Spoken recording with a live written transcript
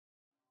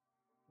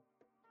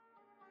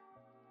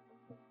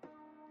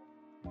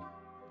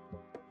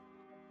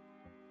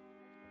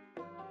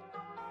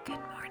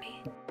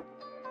ready?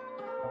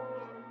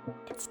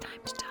 It's time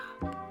to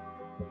talk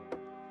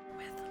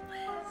with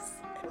Liz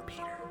and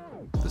Peter.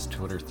 This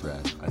Twitter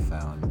thread I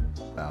found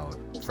about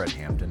Fred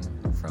Hampton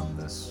from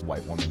this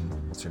white woman,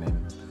 what's her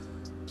name?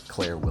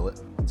 Claire Willett.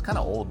 It's kind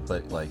of old,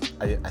 but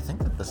I think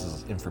that this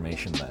is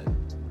information that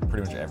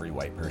pretty much every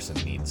white person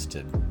needs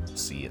to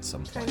see at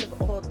some point. Kind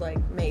of old, like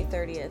May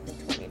 30th,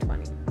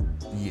 2020.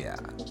 Yeah,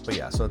 but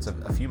yeah, so it's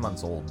a few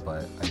months old,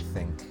 but I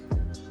think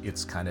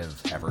it's kind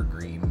of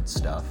evergreen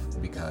stuff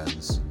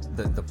because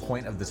the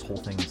point of this whole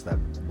thing is that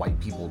white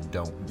people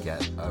don't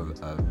get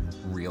a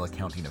real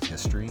accounting of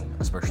history,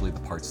 especially the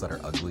parts that are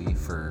ugly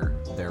for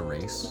their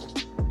race.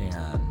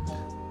 And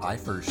I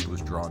first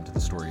was drawn to the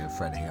story of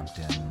Fred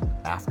Hampton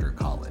after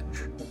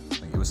college.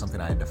 Like, it was something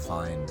I had to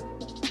find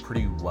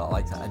pretty well.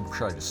 I'm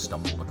sure I just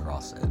stumbled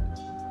across it,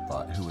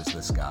 thought, who is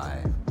this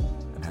guy?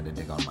 And had to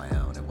dig on my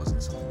own. It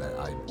wasn't something that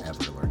I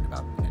ever learned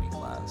about in any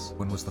class.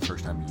 When was the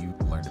first time you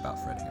learned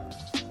about Fred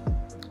Hampton?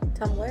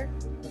 Tumblr.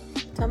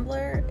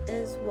 Tumblr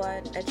is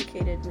what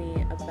educated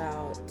me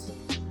about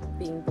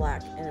being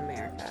black in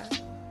America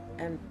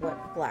and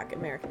what black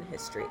American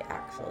history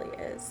actually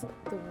is.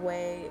 The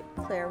way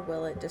Claire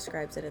Willett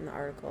describes it in the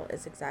article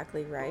is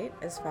exactly right.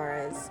 As far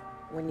as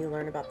when you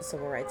learn about the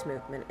civil rights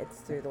movement,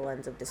 it's through the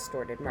lens of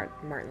distorted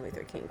Martin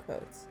Luther King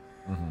quotes.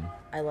 Mm-hmm.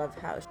 I love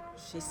how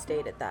she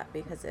stated that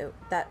because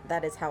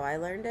that is how I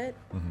learned it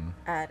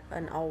at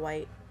an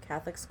all-white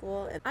Catholic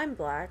school. And I'm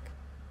black,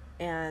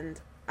 and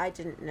I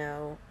didn't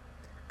know.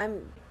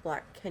 I'm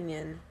black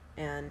Kenyan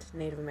and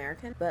Native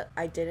American, but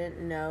I didn't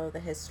know the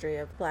history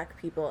of black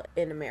people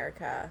in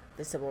America,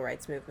 the civil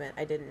rights movement.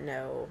 I didn't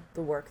know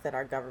the work that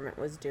our government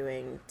was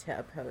doing to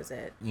oppose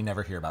it. You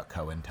never hear about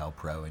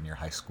COINTELPRO in your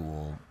high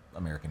school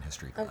American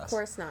history class. Of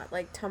course not.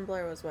 Like,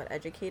 Tumblr was what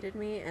educated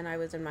me, and I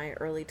was in my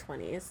early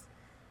 20s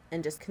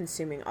and just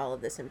consuming all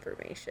of this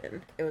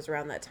information. It was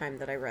around that time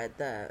that I read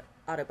the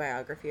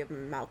autobiography of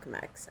Malcolm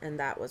X, and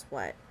that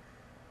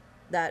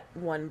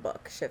one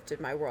book shifted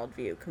my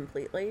worldview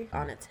completely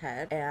on its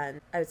head.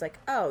 And I was like,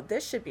 oh,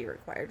 this should be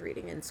required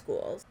reading in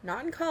schools.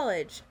 Not in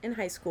college, in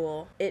high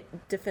school.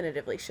 It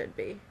definitively should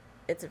be.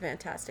 It's a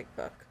fantastic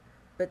book.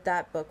 But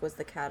that book was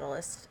the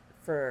catalyst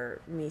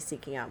for me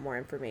seeking out more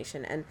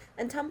information, and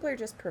Tumblr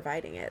just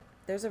providing it.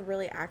 There's a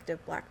really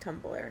active black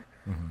Tumblr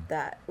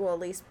that, well, at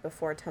least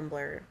before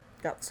Tumblr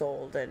got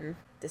sold and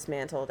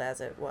dismantled as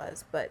it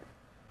was. But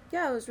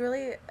yeah, it was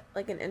really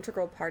like an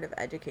integral part of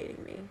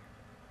educating me.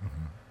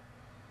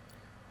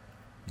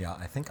 Yeah,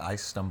 I think I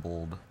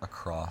stumbled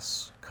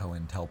across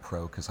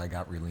COINTELPRO because I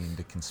got really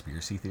into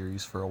conspiracy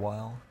theories for a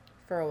while.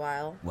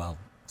 Well,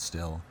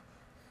 still.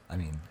 I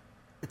mean,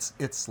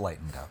 it's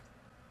lightened up.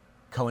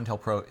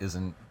 COINTELPRO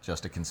isn't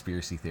just a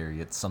conspiracy theory.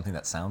 It's something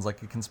that sounds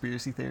like a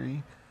conspiracy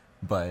theory,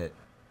 but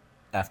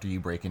after you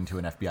break into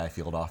an FBI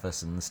field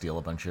office and steal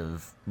a bunch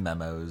of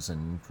memos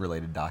and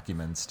related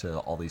documents to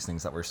all these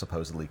things that were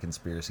supposedly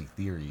conspiracy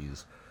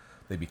theories,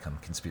 they become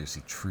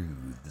conspiracy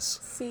truths.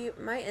 See,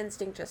 my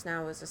instinct just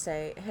now was to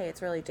say, hey,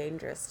 it's really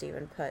dangerous to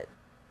even put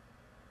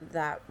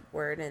that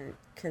word and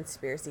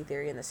conspiracy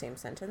theory in the same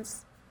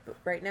sentence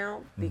right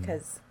now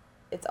because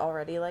it's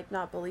already, like,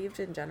 not believed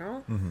in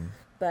general.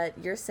 But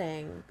you're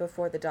saying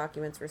before the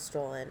documents were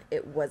stolen,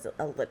 it was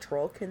a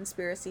literal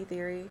conspiracy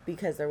theory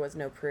because there was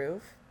no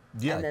proof.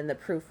 Yeah. And then the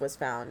proof was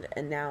found,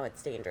 and now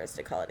it's dangerous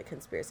to call it a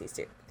conspiracy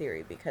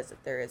theory because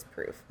there is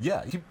proof.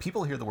 Yeah,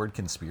 people hear the word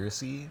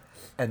conspiracy,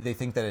 and they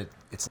think that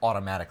it's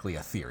automatically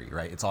a theory,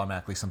 right? It's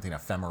automatically something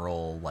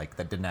ephemeral, like,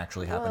 that didn't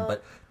actually happen. Well,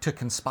 but to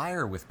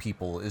conspire with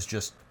people is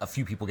just a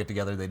few people get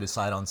together, they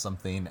decide on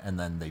something, and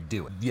then they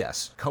do it.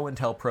 Yes,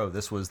 COINTELPRO,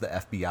 this was the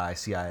FBI,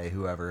 CIA,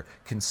 whoever,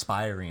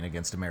 conspiring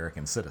against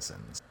American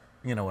citizens.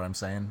 You know what I'm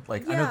saying?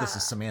 Like, I know this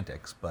is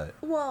semantics, but...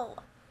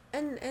 Well...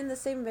 And in the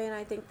same vein,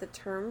 I think the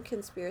term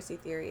conspiracy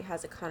theory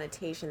has a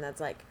connotation that's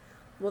like,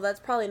 well,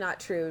 that's probably not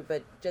true,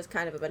 but just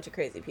kind of a bunch of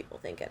crazy people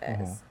think it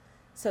is.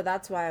 So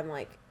that's why I'm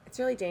like, it's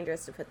really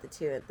dangerous to put the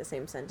two in the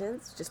same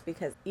sentence, just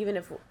because even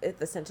if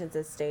the sentence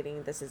is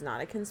stating this is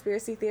not a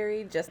conspiracy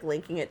theory, just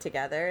linking it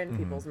together in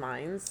people's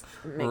minds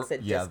makes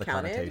it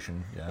discounted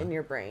in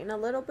your brain a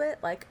little bit.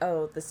 Like,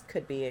 oh, this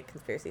could be a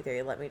conspiracy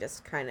theory. Let me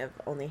just kind of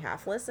only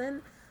half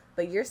listen.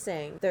 But you're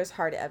saying there's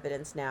hard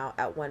evidence now.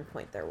 At one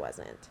point, there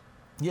wasn't.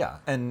 Yeah,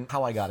 and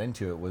how I got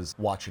into it was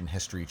watching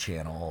History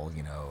Channel,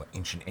 you know,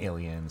 Ancient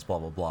Aliens, blah,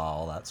 blah, blah,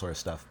 all that sort of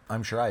stuff.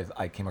 I'm sure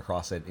I came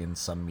across it in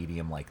some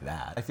medium like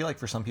that. I feel like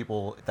for some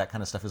people, that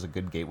kind of stuff is a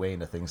good gateway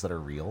into things that are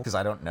real, because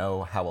I don't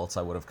know how else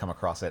I would have come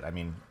across it. I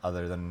mean,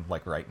 other than,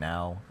 like, right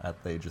now,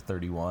 at the age of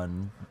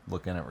 31,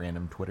 looking at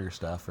random Twitter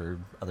stuff or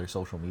other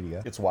social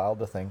media. It's wild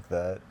to think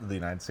that the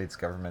United States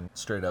government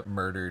straight up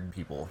murdered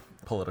people,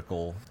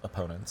 political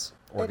opponents,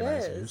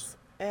 organizers.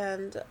 It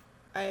is, and...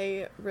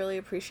 I really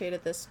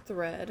appreciated this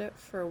thread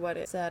for what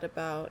it said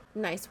about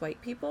nice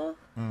white people.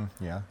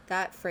 Yeah.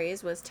 That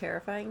phrase was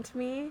terrifying to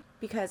me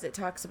because it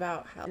talks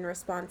about how, in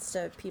response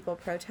to people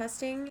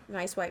protesting,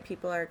 nice white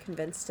people are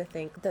convinced to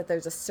think that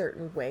there's a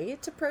certain way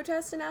to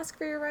protest and ask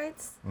for your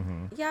rights.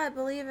 Yeah, I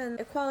believe in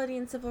equality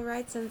and civil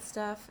rights and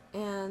stuff,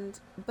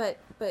 but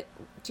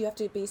do you have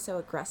to be so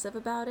aggressive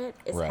about it?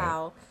 Is Right.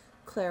 how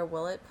Claire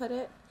Willett put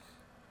it,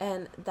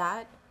 and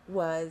that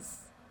was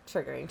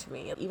triggering to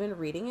me. Even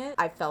reading it,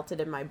 I felt it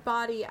in my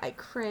body. I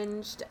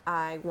cringed.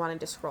 I wanted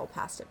to scroll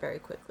past it very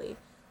quickly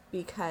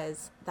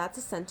because that's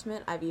a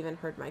sentiment I've even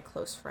heard my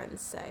close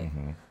friends say.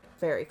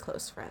 Very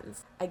close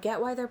friends. I get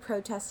why they're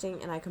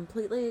protesting and I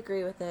completely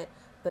agree with it,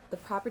 but the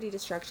property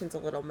destruction's a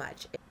little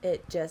much.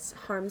 It just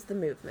harms the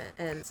movement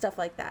and stuff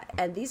like that.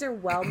 And these are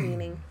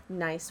well-meaning,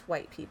 nice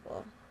white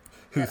people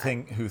Who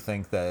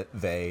think that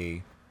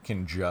they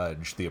can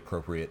judge the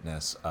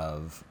appropriateness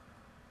of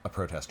a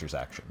protester's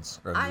actions.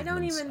 Or a I don't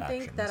movement's even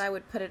think actions. that I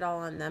would put it all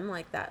on them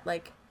like that.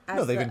 Like, as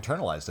No, they've the-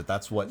 internalized it.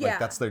 That's what Yeah. like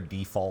that's their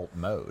default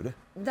mode.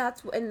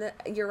 That's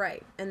you're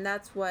right, and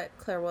that's what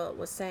Claire Willett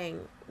was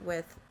saying.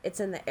 With it's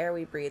in the air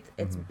we breathe.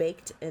 It's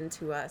baked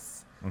into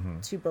us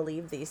to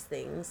believe these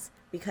things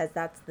because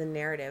that's the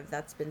narrative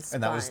that's been spun.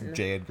 And that was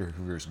J. Edgar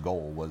Hoover's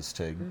goal, was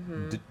to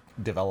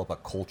develop a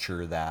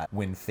culture that,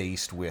 when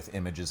faced with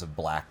images of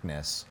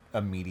blackness,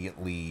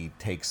 immediately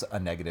takes a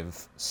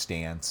negative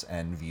stance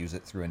and views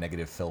it through a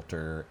negative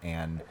filter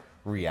and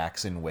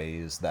reacts in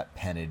ways that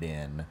pen it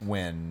in,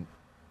 when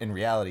in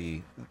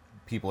reality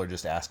people are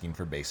just asking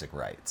for basic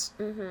rights.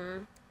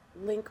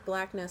 Link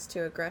blackness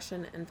to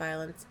aggression and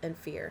violence and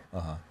fear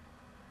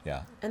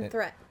Yeah. and It-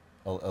 threat.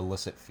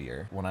 Illicit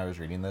fear. When I was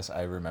reading this,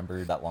 I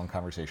remembered that long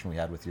conversation we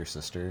had with your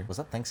sister. Was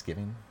that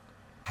Thanksgiving?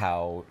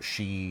 How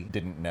she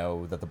didn't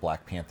know that the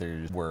Black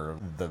Panthers were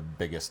the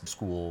biggest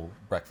school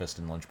breakfast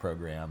and lunch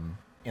program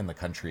in the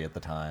country at the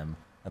time.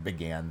 I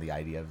began the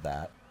idea of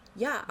that.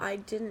 Yeah, I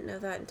didn't know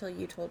that until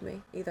you told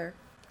me either.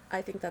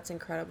 I think that's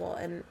incredible.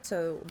 And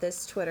so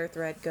this Twitter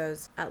thread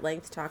goes at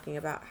length talking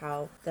about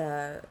how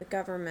the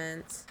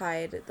government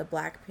tied the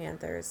Black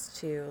Panthers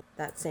to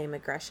that same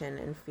aggression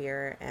and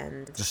fear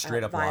and Just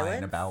straight up violence,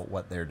 lying about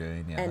what they're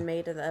doing. Yeah. and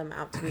made them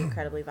out to be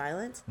incredibly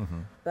violent.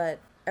 But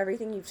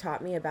everything you've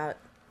taught me about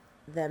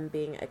them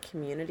being a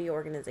community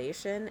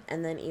organization,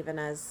 and then even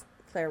as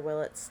Claire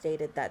Willett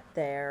stated that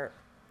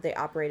they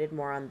operated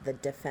more on the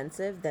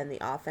defensive than the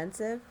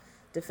offensive,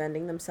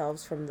 defending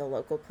themselves from the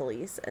local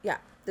police. Yeah,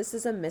 this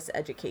is a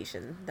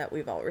miseducation that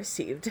we've all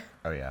received.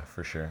 Oh yeah,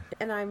 for sure.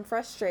 And I'm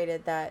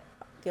frustrated that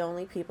the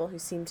only people who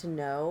seem to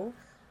know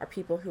are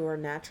people who are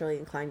naturally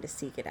inclined to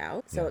seek it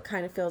out. So Yeah. it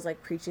kind of feels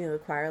like preaching to the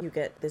choir. You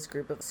get this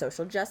group of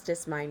social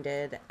justice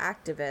minded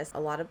activists, a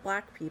lot of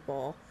Black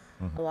people,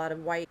 a lot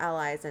of white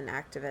allies and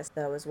activists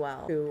though as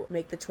well, who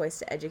make the choice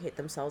to educate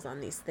themselves on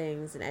these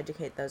things and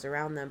educate those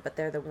around them, but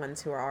they're the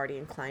ones who are already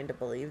inclined to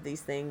believe these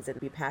things and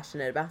be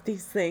passionate about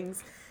these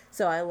things.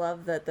 So I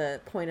love that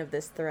the point of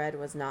this thread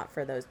was not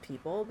for those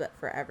people, but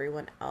for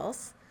everyone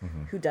else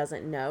who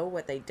doesn't know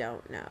what they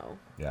don't know.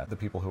 Yeah, the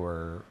people who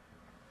are,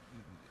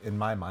 in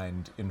my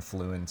mind,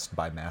 influenced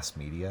by mass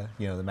media.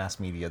 You know, the mass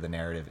media, the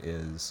narrative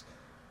is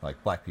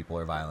like Black people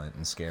are violent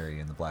and scary,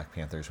 and the Black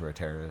Panthers were a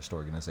terrorist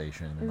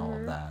organization, and all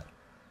of that.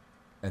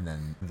 And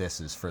then this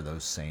is for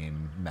those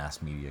same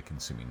mass media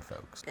consuming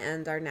folks.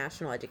 And our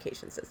national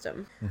education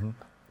system.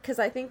 Because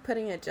I think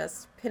pinning it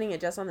just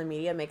on the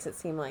media makes it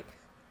seem like,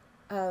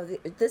 oh,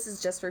 this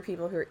is just for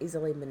people who are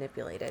easily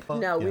manipulated. Well,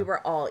 no, yeah. we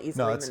were all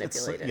easily It's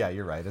manipulated. yeah,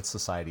 you're right. It's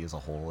society as a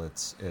whole.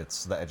 It's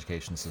the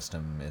education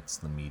system. It's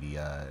the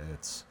media.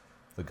 It's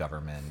the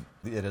government.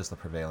 It is the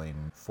prevailing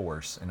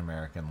force in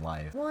American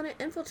life. Well, and it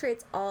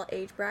infiltrates all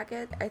age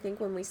brackets. I think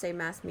when we say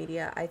mass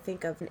media, I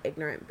think of an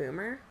ignorant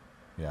boomer.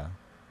 Yeah.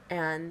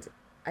 And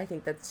I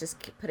think that's just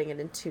putting it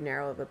in too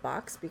narrow of a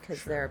box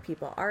because there are Sure.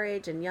 people our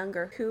age and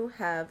younger who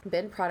have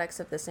been products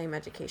of the same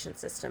education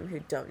system who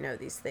don't know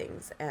these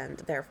things and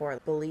therefore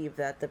believe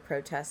that the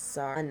protests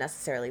are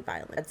unnecessarily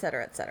violent, et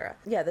cetera, et cetera.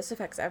 Yeah, this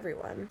affects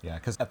everyone. Yeah,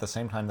 because at the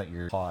same time that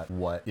you're taught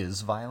what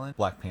is violent,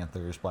 Black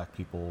Panthers, Black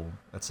people,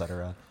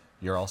 etc.,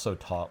 you're also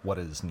taught what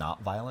is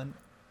not violent,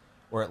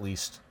 or at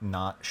least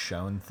not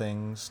shown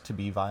things to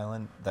be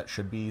violent that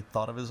should be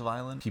thought of as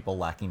violent. People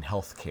lacking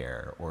health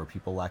care, or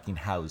people lacking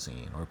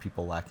housing, or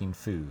people lacking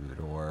food,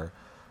 or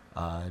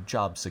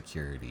job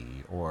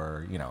security,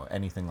 or, you know,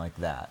 anything like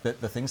that. The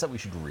things that we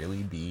should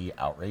really be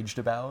outraged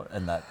about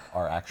and that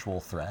are actual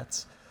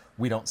threats,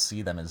 we don't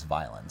see them as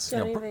violence.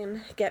 Don't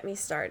even get me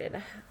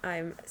started.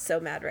 I'm so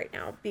mad right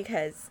now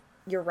because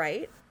you're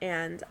right.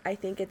 And I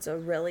think it's a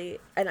really,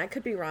 and I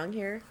could be wrong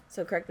here,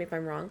 so correct me if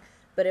I'm wrong,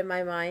 but in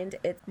my mind,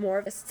 it's more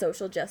of a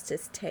social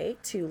justice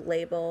take to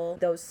label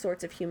those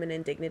sorts of human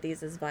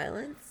indignities as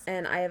violence.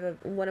 And I have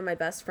one of my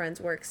best friends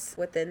works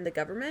within the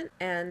government.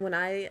 And when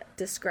I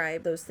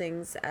describe those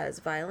things as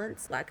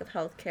violence, lack of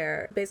health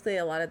care, basically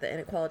a lot of the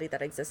inequality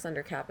that exists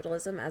under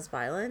capitalism as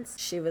violence,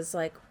 she was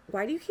like,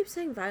 why do you keep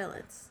saying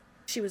violence?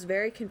 She was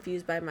very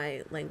confused by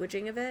my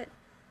languaging of it.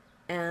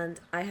 and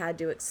I had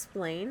to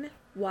explain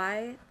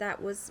why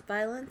that was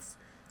violence.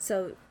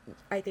 So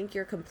I think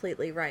you're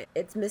completely right.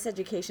 It's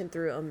miseducation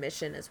through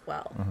omission as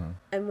well.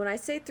 And when I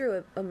say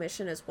through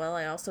omission as well,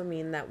 I also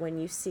mean that when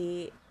you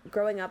see,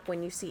 growing up,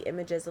 when you see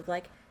images of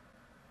like,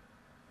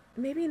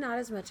 maybe not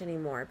as much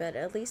anymore, but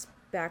at least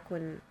back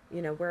when,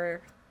 you know,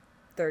 we're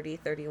 30,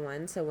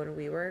 31, so when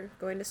we were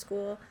going to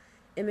school,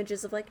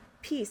 images of like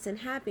peace and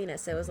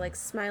happiness. It was like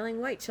smiling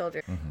white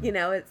children. You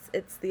know,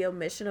 it's the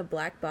omission of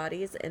black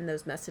bodies and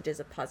those messages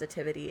of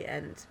positivity,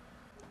 and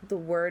the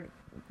word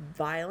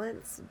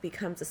violence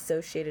becomes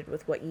associated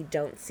with what you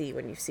don't see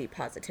when you see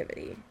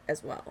positivity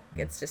as well.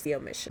 It's just the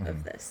omission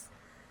of this.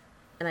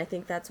 And I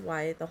think that's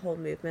why the whole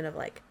movement of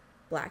like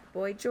Black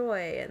Boy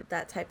Joy and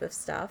that type of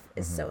stuff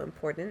is so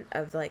important,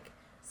 of like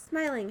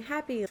smiling,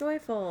 happy,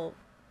 joyful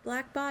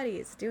black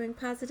bodies doing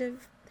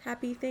positive,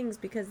 happy things,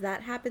 because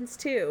that happens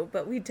too,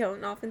 but we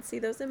don't often see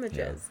those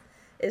images.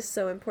 Is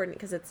so important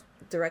because it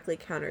directly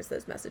counters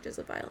those messages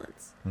of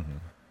violence.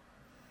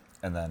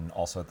 And then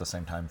also at the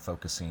same time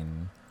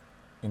focusing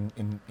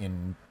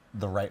in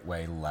the right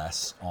way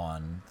less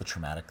on the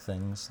traumatic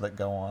things that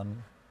go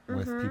on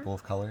with people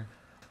of color.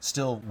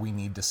 Still, we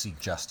need to seek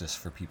justice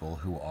for people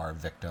who are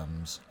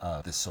victims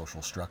of this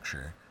social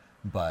structure,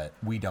 but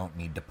we don't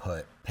need to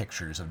put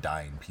pictures of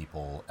dying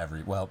people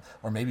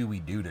or maybe we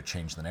do to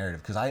change the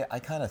narrative, because I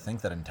kind of think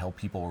that until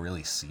people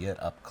really see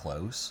it up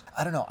close,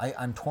 I don't know,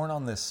 I'm torn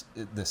on this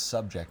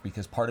subject,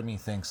 because part of me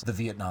thinks the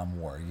Vietnam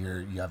War,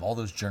 you have all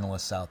those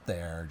journalists out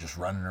there just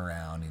running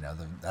around, you know,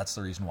 that's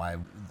the reason why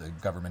the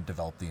government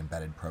developed the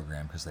embedded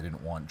program, because they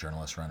didn't want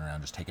journalists running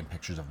around just taking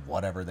pictures of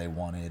whatever they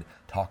wanted,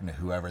 talking to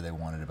whoever they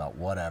wanted about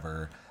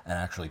whatever, and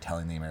actually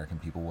telling the American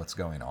people what's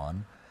going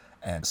on.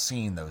 And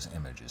seeing those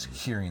images,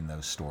 hearing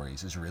those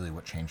stories is really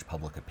what changed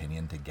public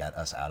opinion to get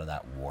us out of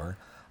that war.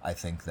 I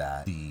think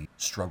that the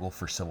struggle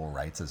for civil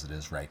rights as it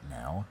is right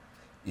now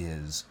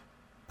is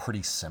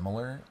pretty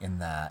similar, in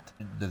that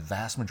the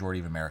vast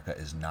majority of America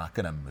is not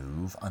going to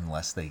move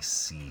unless they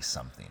see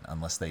something,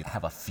 unless they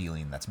have a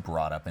feeling that's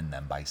brought up in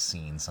them by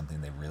seeing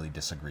something they really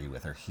disagree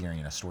with, or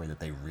hearing a story that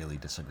they really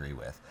disagree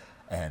with,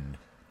 and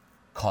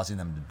causing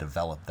them to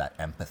develop that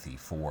empathy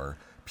for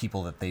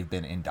people that they've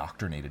been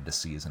indoctrinated to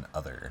see as an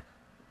other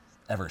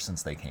ever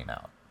since they came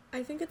out.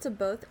 I think it's a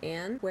both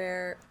and,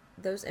 where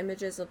those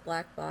images of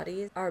black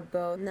bodies are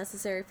both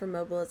necessary for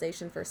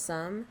mobilization for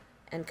some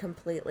and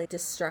completely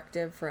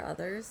destructive for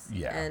others,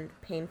 and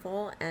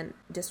painful and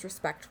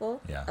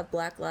disrespectful of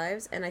black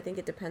lives. And I think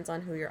it depends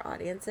on who your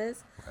audience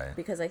is,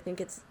 because I think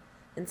it's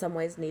in some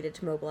ways needed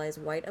to mobilize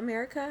white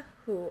America,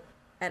 who,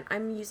 and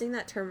I'm using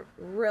that term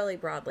really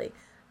broadly,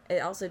 it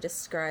also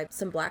describes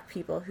some black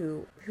people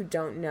who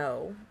don't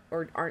know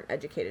or aren't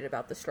educated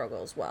about the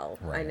struggle as well.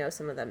 I know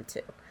some of them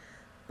too.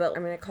 But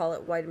I'm going to call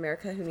it white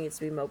America, who needs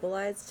to be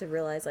mobilized to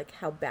realize like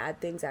how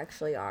bad things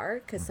actually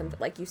are. Because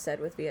like you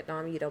said with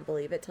Vietnam, you don't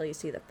believe it till you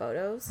see the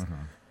photos.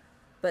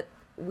 But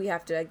we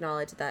have to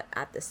acknowledge that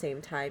at the same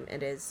time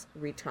it is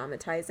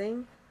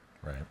re-traumatizing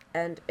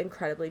and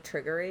incredibly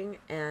triggering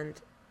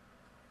and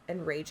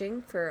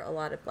enraging for a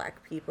lot of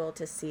black people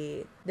to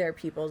see their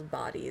people's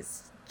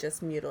bodies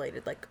just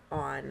mutilated, like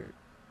on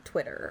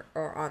Twitter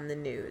or on the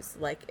news.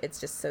 Like, it's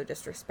just so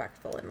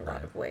disrespectful in a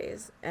lot of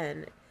ways.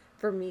 And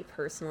for me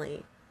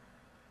personally,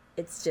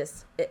 it's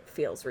just, it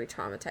feels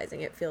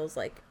re-traumatizing. It feels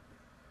like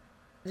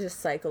just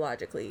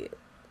psychologically,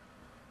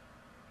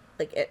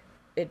 like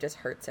it just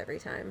hurts every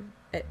time.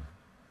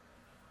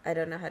 I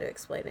don't know how to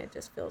explain it. It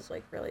just feels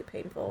like really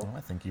painful. Well, I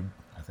think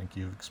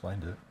you've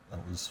explained it.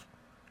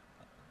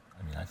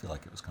 I feel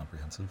like it was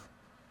comprehensive.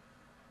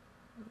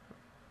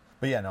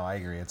 But yeah, no, I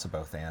agree. It's a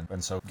both and.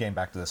 And so getting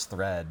back to this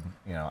thread,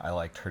 you know, I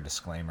liked her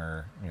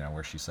disclaimer, you know,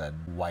 where she said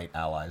white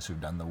allies who've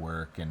done the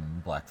work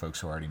and black folks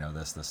who already know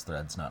this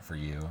thread's not for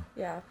you.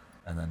 Yeah.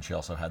 And then she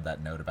also had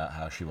that note about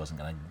how she wasn't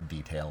going to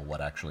detail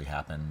what actually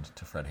happened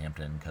to Fred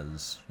Hampton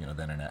because, you know,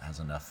 the internet has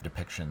enough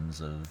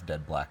depictions of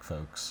dead black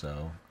folks,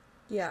 so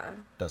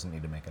doesn't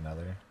need to make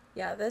another.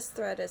 Yeah, this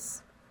thread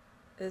is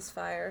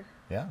fire.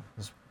 Yeah,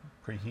 it's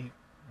pretty heat.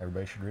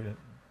 Everybody should read it.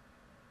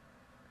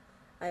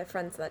 I have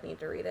friends that need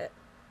to read it.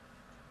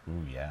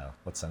 Ooh, yeah.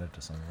 Let's send it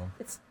to some of them.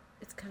 It's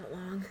kind of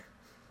long.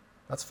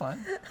 That's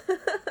fine.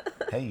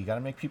 Hey, you got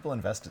to make people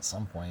invest at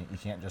some point. You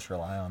can't just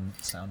rely on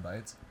sound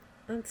bites.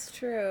 That's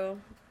true.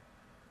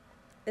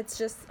 It's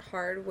just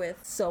hard with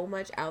so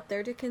much out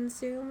there to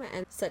consume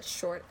and such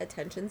short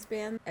attention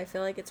span. I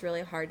feel like it's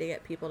really hard to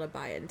get people to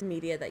buy into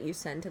media that you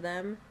send to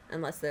them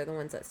unless they're the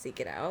ones that seek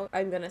it out.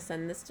 I'm going to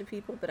send this to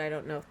people, but I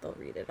don't know if they'll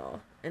read it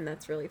all. And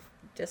that's really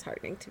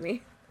disheartening to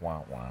me.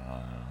 Wah,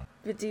 wah.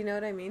 But do you know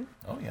what I mean?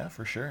 Oh, yeah,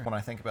 for sure. When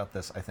I think about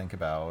this, I think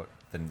about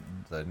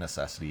the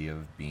necessity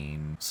of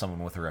being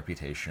someone with a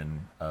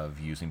reputation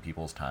of using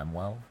people's time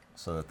well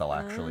so that they'll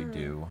actually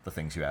do the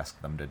things you ask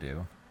them to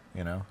do,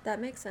 you know? That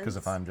makes sense. Because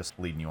if I'm just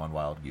leading you on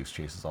wild goose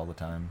chases all the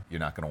time,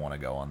 you're not going to want to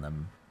go on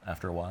them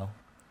after a while.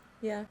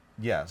 Yeah.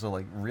 Yeah, so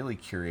like really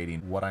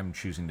curating what I'm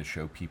choosing to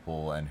show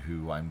people and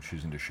who I'm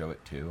choosing to show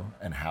it to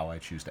and how I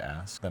choose to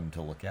ask them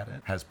to look at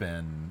it has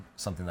been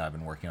something that I've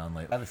been working on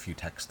lately. I have a few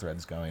text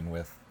threads going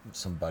with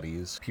some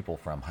buddies, people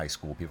from high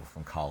school, people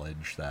from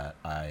college that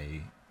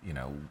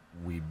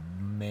we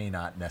may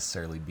not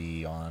necessarily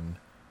be on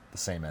the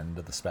same end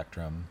of the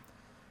spectrum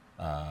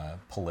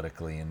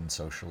politically and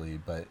socially,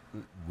 but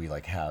we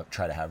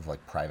try to have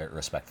like private,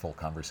 respectful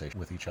conversation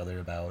with each other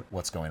about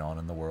what's going on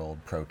in the world,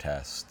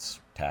 protests,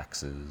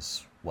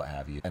 taxes, what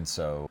have you. And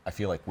so I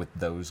feel like with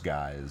those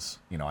guys,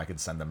 I could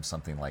send them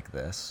something like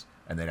this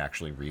and they'd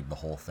actually read the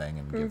whole thing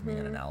and give me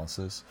an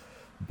analysis.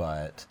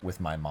 But with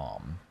my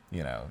mom,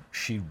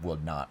 she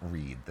would not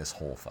read this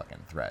whole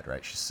fucking thread,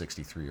 right? She's a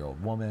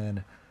 63-year-old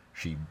woman.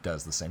 She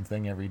does the same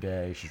thing every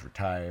day. She's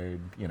retired,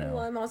 Well,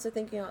 I'm also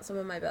thinking about some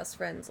of my best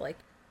friends, like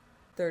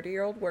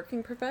 30-year-old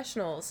working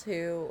professionals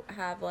who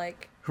have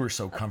who are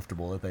so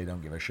comfortable that they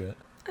don't give a shit.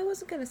 I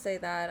wasn't going to say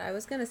that. I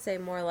was going to say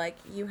more like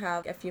you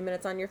have a few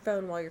minutes on your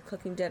phone while you're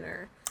cooking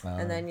dinner,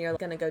 and then you're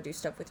going to go do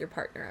stuff with your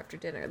partner after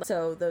dinner.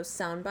 So those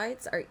sound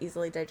bites are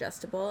easily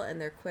digestible, and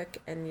they're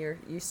quick, and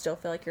you still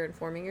feel like you're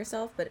informing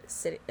yourself, but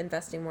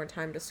investing more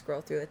time to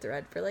scroll through a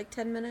thread for like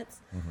 10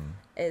 minutes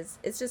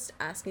it's just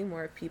asking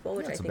more of people,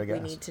 which I think we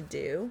need to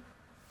do.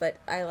 But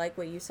I like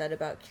what you said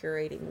about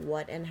curating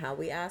what and how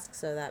we ask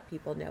so that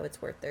people know it's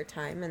worth their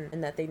time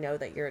and that they know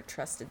that you're a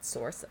trusted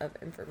source of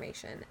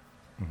information.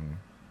 Mm-hmm.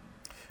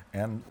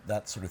 And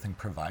that sort of thing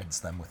provides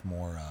them with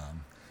more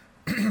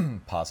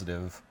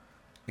positive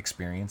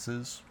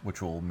experiences,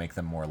 which will make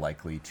them more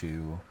likely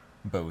to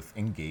both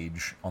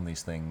engage on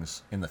these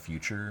things in the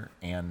future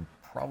and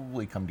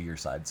probably come to your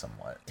side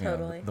somewhat.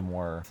 Totally. The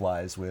more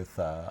flies with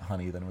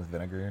honey than with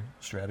vinegar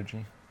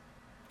strategy.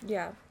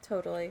 Yeah,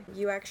 totally.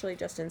 You actually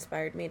just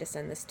inspired me to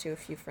send this to a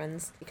few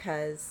friends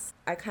because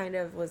I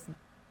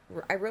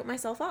wrote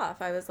myself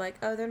off. I was like,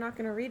 oh, they're not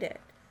going to read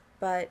it.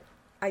 But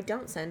I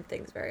don't send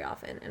things very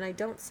often, and I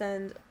don't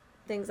send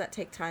things that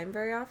take time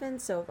very often.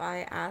 So if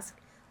I ask,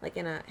 like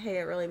hey,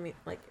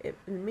 it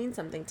means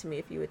something to me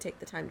if you would take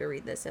the time to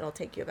read this, it'll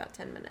take you about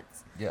 10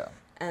 minutes. Yeah.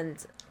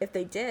 And if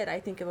they did,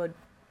 I think it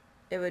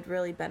would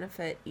really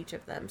benefit each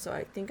of them. So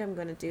I think I'm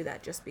going to do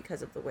that just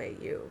because of the way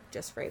you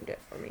just framed it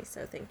for me.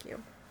 So thank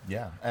you.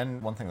 Yeah,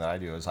 and one thing that I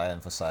do is I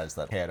emphasize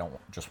that, hey, I don't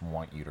just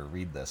want you to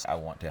read this. I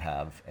want to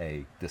have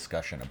a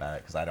discussion about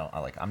it because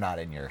I'm not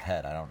in your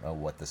head. I don't know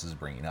what this is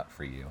bringing up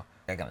for you.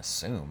 I can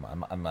assume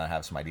I'm going to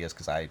have some ideas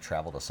because I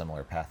traveled a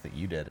similar path that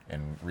you did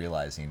in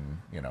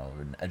realizing,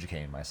 and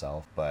educating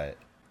myself, but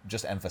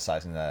just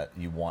emphasizing that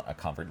you want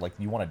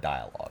you want a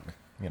dialogue,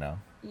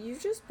 You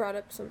just brought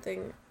up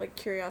something like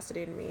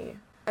curiosity to me.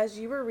 As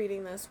you were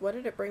reading this, what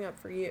did it bring up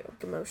for you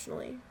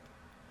emotionally?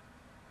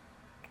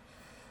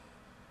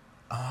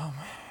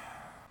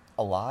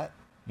 A lot.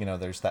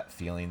 There's that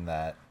feeling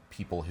that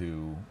people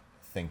who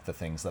think the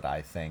things that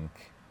I think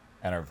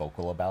and are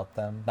vocal about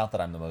them, not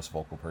that I'm the most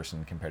vocal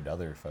person compared to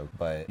other folk,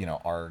 but,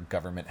 our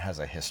government has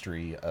a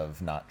history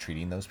of not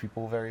treating those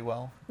people very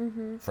well.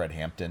 Mm-hmm. Fred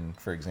Hampton,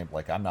 for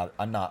example, I'm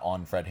not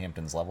on Fred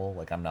Hampton's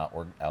level, I'm not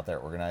out there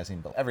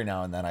organizing, but every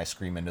now and then I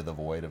scream into the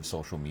void of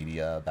social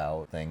media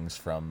about things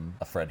from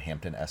a Fred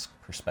Hampton-esque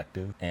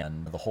perspective,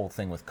 and the whole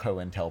thing with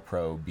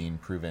COINTELPRO being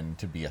proven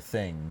to be a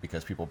thing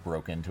because people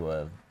broke into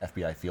a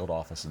FBI field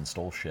office and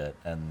stole shit,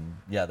 and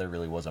yeah, there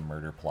really was a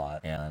murder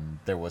plot, and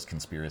there was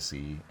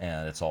conspiracy,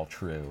 and it's all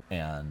true,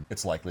 and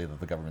it's likely that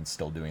the government's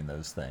still doing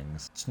those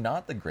things. It's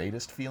not the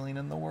greatest feeling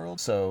in the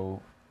world,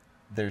 so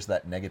there's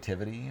that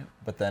negativity,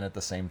 but then at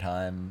the same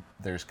time,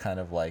 there's kind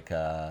of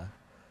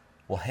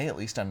well, hey, at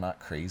least I'm not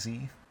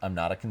crazy. I'm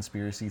not a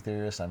conspiracy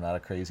theorist. I'm not a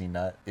crazy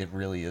nut. It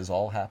really is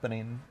all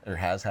happening, or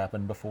has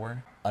happened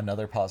before.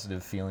 Another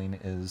positive feeling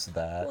is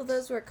that... Well,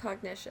 those were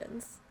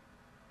cognitions.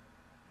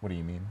 What do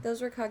you mean?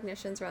 Those were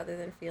cognitions rather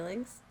than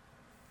feelings.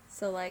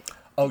 So,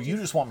 Oh, you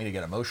just want me to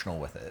get emotional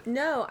with it.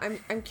 No,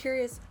 I'm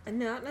curious.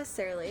 Not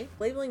necessarily.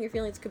 Labeling your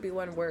feelings could be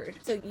one word.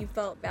 So you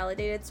felt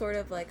validated, sort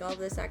of all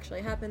this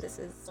actually happened. This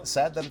is...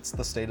 Sad that it's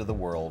the state of the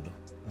world.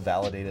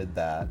 Validated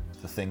that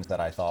the things that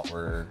I thought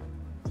were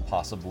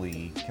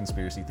possibly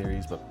conspiracy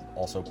theories, but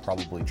also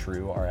probably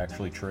true, are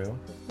actually true.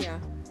 Yeah.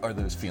 Are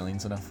those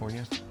feelings enough for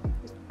you?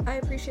 I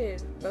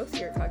appreciated both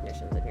your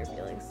cognitions and your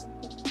feelings.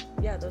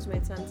 Yeah, those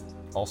made sense.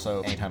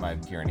 Also, anytime I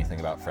hear anything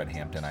about Fred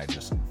Hampton, I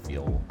just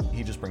feel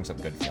he just brings up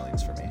good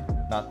feelings for me.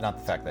 Not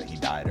the fact that he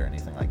died or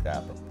anything like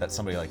that, but that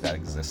somebody like that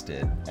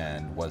existed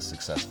and was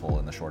successful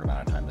in the short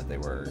amount of time that they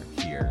were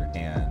here,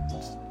 and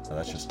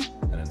that's just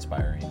an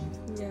inspiring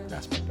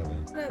aspect of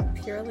it. I have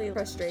purely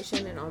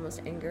frustration and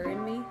almost anger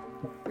in me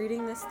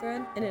reading this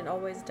thread, and it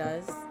always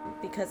does,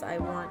 because I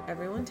want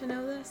everyone to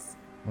know this.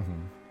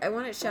 Mm-hmm. I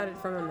want it shouted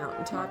from a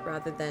mountaintop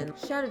rather than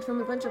shouted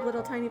from a bunch of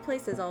little tiny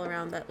places all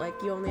around that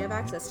you only have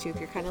access to if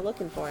you're kind of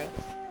looking for it.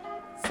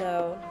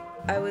 So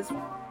I was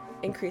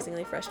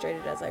increasingly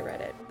frustrated as I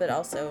read it, but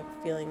also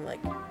feeling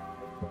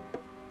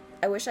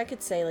I wish I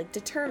could say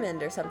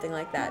determined or something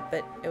like that,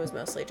 but it was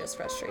mostly just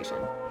frustration.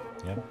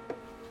 Yeah.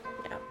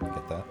 Yeah. I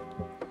get that.